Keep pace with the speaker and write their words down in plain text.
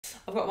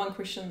I've got one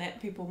question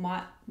that people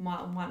might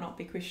not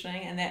be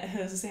questioning, and that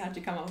is, how'd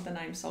you come up with the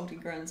name Salty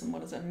Grins, and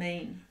what does it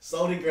mean?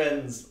 Salty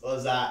Grins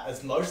was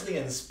it's mostly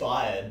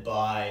inspired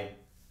by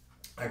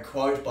a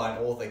quote by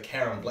an author,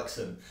 Karen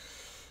Blixen.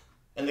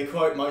 And the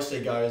quote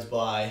mostly goes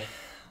by,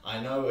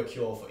 "I know a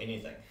cure for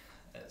anything.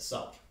 It's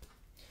salt.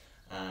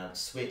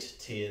 Sweat,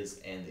 tears,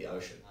 and the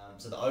ocean."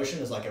 So the ocean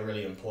is like a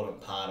really important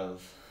part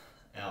of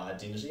our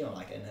identity, or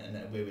like in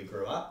where we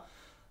grew up.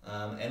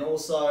 And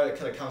also it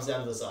kind of comes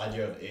down to this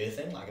idea of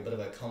earthing, like a bit of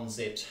a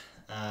concept,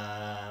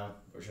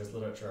 which is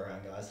literature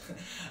around, guys,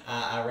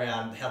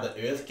 around how the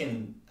earth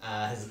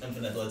has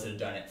infinite ability to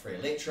donate free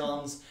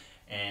electrons,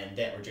 and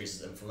that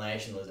reduces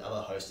inflammation. There's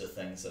other host of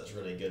things, so it's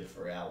really good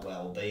for our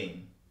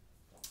well-being.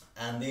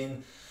 And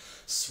then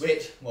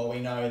sweat, well, we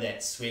know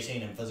that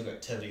sweating and physical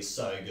activity is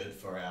so good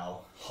for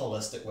our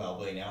holistic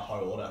well-being, our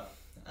whole order.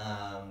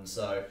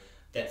 So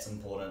that's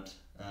important.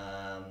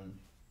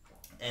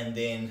 And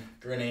then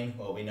grinning,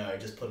 well, we know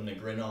just putting a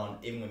grin on,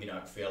 even when we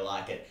don't feel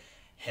like it,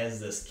 has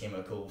this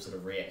chemical sort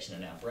of reaction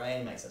in our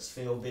brain, makes us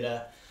feel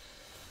better.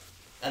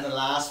 And the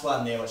last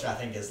one there, which I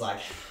think is like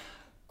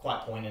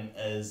quite poignant,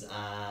 is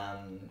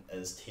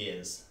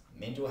tears.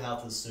 Mental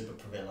health is super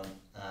prevalent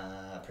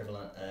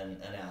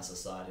in our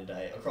society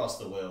today, across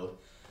the world.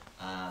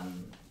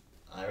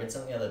 I read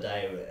something the other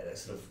day where it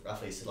sort of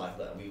roughly said like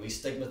that we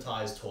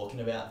stigmatise talking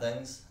about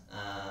things,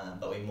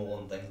 but we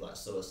mourn things like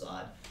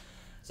suicide.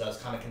 So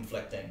it's kind of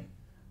conflicting.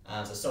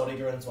 So Salty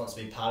Grins wants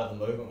to be part of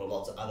the movement with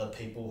lots of other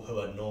people who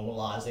are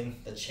normalising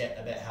the chat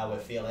about how we're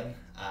feeling,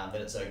 that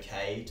it's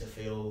okay to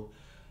feel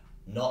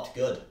not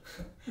good,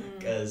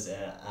 because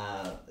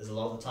there's a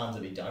lot of the times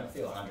that we don't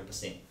feel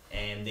 100%.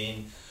 And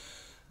then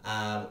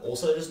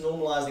also just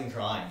normalising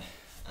crying.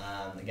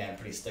 Again,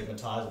 pretty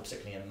stigmatised,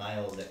 particularly in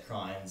males, that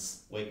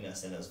crying's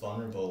weakness and it's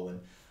vulnerable, and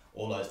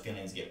all those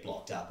feelings get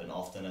blocked up, and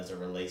often as a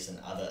release in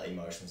other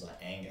emotions like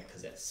anger,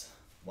 because that's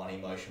one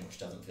emotion which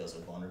doesn't feel so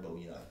vulnerable,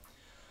 you know.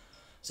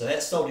 So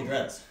that's Salty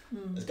Grins.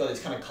 It's got these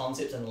kind of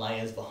concepts and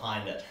layers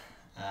behind it.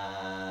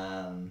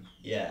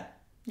 Yeah,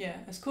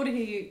 it's cool to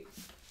hear you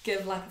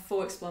give like a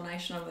full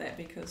explanation of that,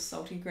 because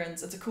Salty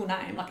Grins, it's a cool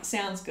name, like it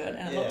sounds good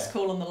and it looks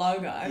cool in the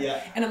logo,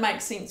 and it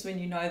makes sense when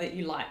you know that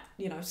you like,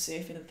 you know,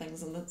 surfing and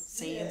things in the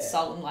sea and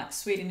salt and like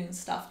sweating and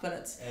stuff, but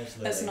it's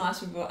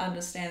nice when people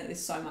understand that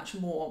there's so much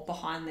more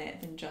behind that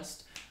than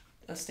just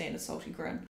a standard salty grin.